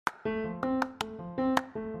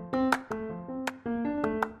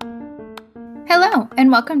Hello,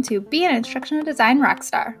 and welcome to Be an Instructional Design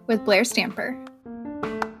Rockstar with Blair Stamper.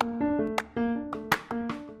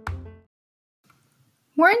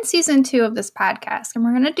 We're in season 2 of this podcast, and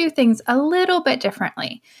we're going to do things a little bit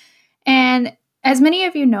differently. And as many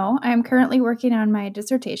of you know, I'm currently working on my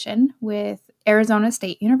dissertation with Arizona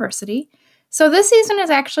State University. So this season is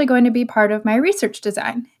actually going to be part of my research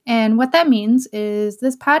design. And what that means is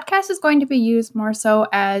this podcast is going to be used more so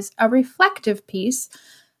as a reflective piece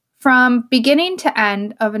from beginning to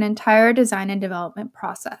end of an entire design and development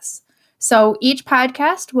process. So each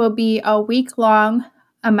podcast will be a week-long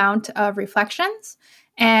amount of reflections,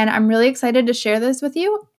 and I'm really excited to share this with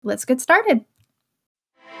you. Let's get started.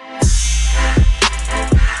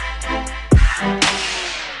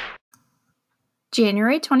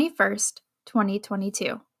 January 21st,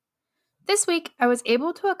 2022. This week, I was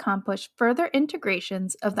able to accomplish further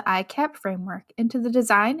integrations of the ICAP framework into the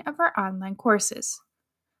design of our online courses.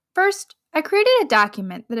 First, I created a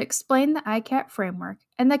document that explained the ICAP framework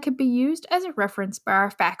and that could be used as a reference by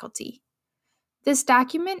our faculty. This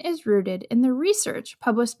document is rooted in the research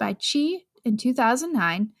published by Chi in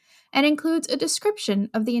 2009 and includes a description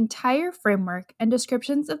of the entire framework and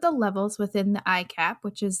descriptions of the levels within the ICAP,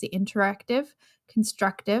 which is the interactive,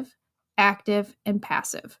 constructive, active, and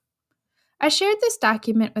passive. I shared this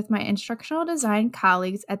document with my instructional design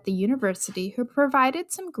colleagues at the university who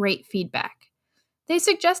provided some great feedback. They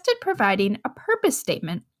suggested providing a purpose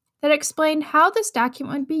statement that explained how this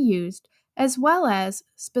document would be used, as well as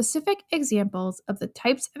specific examples of the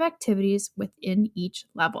types of activities within each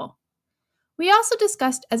level. We also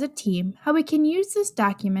discussed as a team how we can use this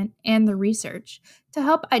document and the research to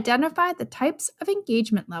help identify the types of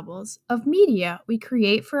engagement levels of media we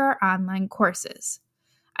create for our online courses.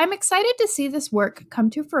 I'm excited to see this work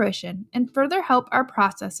come to fruition and further help our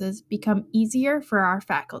processes become easier for our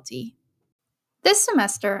faculty. This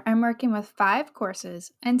semester, I'm working with 5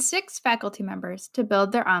 courses and 6 faculty members to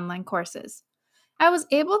build their online courses. I was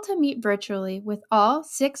able to meet virtually with all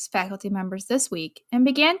 6 faculty members this week and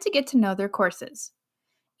began to get to know their courses.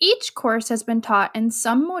 Each course has been taught in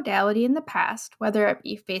some modality in the past, whether it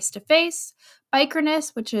be face-to-face,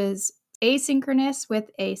 Synchronous, which is asynchronous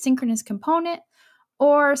with a synchronous component,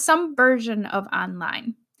 or some version of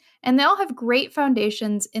online. And they all have great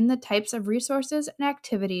foundations in the types of resources and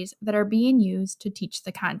activities that are being used to teach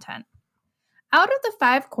the content. Out of the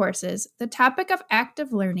 5 courses, the topic of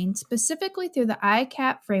active learning, specifically through the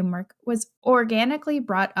ICAP framework, was organically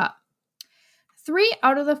brought up. 3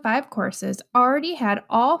 out of the 5 courses already had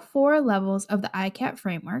all 4 levels of the ICAP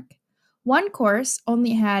framework. 1 course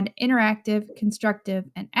only had interactive, constructive,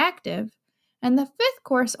 and active, and the 5th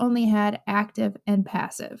course only had active and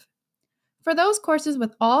passive. For those courses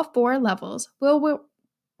with all 4 levels, we'll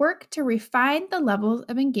work to refine the levels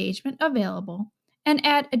of engagement available and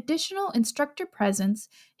add additional instructor presence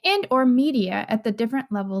and/or media at the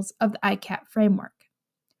different levels of the ICAP framework.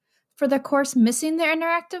 For the course missing the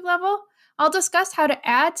interactive level, I'll discuss how to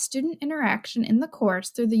add student interaction in the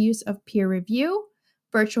course through the use of peer review,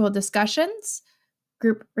 virtual discussions,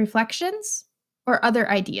 group reflections, or other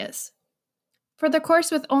ideas. For the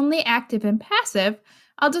course with only active and passive,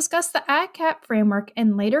 I'll discuss the ICAP framework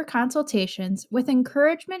in later consultations with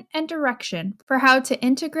encouragement and direction for how to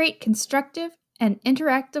integrate constructive and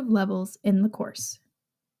interactive levels in the course.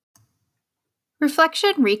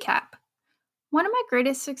 Reflection recap. One of my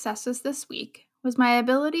greatest successes this week was my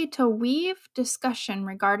ability to weave discussion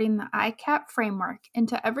regarding the ICAP framework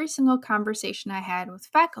into every single conversation I had with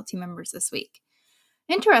faculty members this week.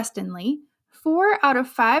 Interestingly, 4 out of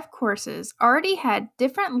 5 courses already had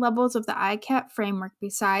different levels of the ICAP framework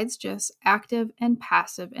besides just active and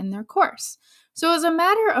passive in their course. So it was a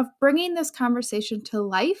matter of bringing this conversation to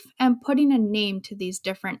life and putting a name to these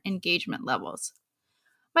different engagement levels.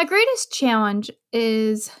 My greatest challenge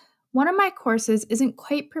is one of my courses isn't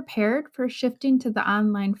quite prepared for shifting to the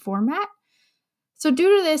online format. So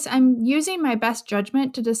due to this, I'm using my best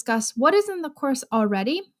judgment to discuss what is in the course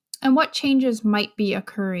already and what changes might be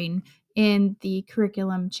occurring in the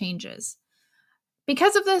curriculum changes.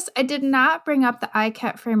 Because of this, I did not bring up the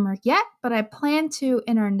ICAP framework yet, but I plan to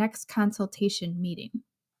in our next consultation meeting.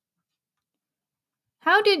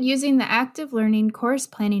 How did using the active learning course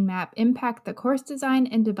planning map impact the course design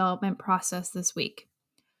and development process this week?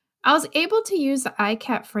 I was able to use the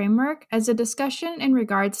ICAP framework as a discussion in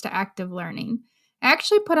regards to active learning. I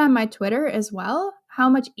actually put on my Twitter as well how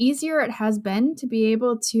much easier it has been to be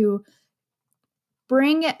able to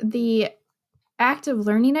bring the active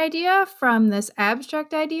learning idea from this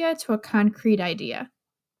abstract idea to a concrete idea.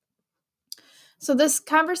 So this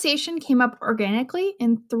conversation came up organically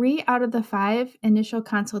in 3 out of the 5 initial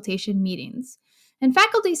consultation meetings. And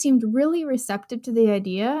faculty seemed really receptive to the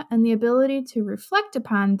idea and the ability to reflect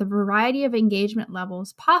upon the variety of engagement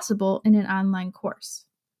levels possible in an online course.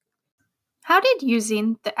 How did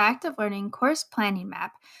using the Active Learning Course Planning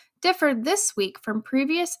Map differ this week from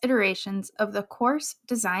previous iterations of the course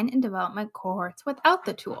design and development cohorts without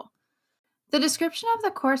the tool? The description of the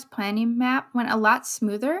course planning map went a lot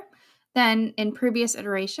smoother than in previous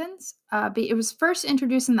iterations. It was first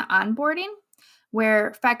introduced in the onboarding,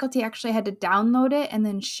 where faculty actually had to download it and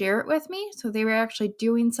then share it with me. So they were actually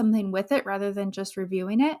doing something with it rather than just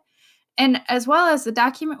reviewing it. And as well as the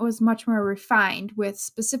document was much more refined with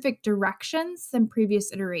specific directions than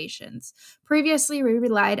previous iterations. Previously, we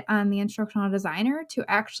relied on the instructional designer to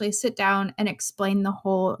actually sit down and explain the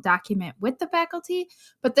whole document with the faculty,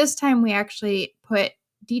 but this time we actually put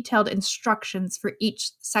detailed instructions for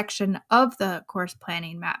each section of the course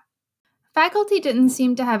planning map. Faculty didn't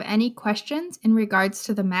seem to have any questions in regards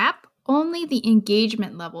to the map, only the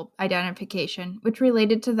engagement level identification, which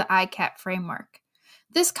related to the ICAP framework.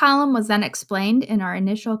 This column was then explained in our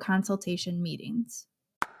initial consultation meetings.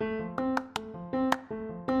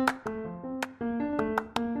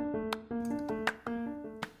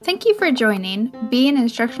 Thank you for joining Be an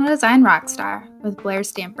Instructional Design Rockstar with Blair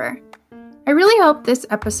Stamper. I really hope this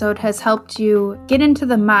episode has helped you get into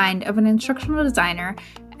the mind of an instructional designer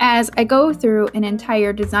as I go through an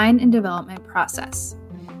entire design and development process.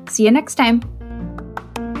 See you next time.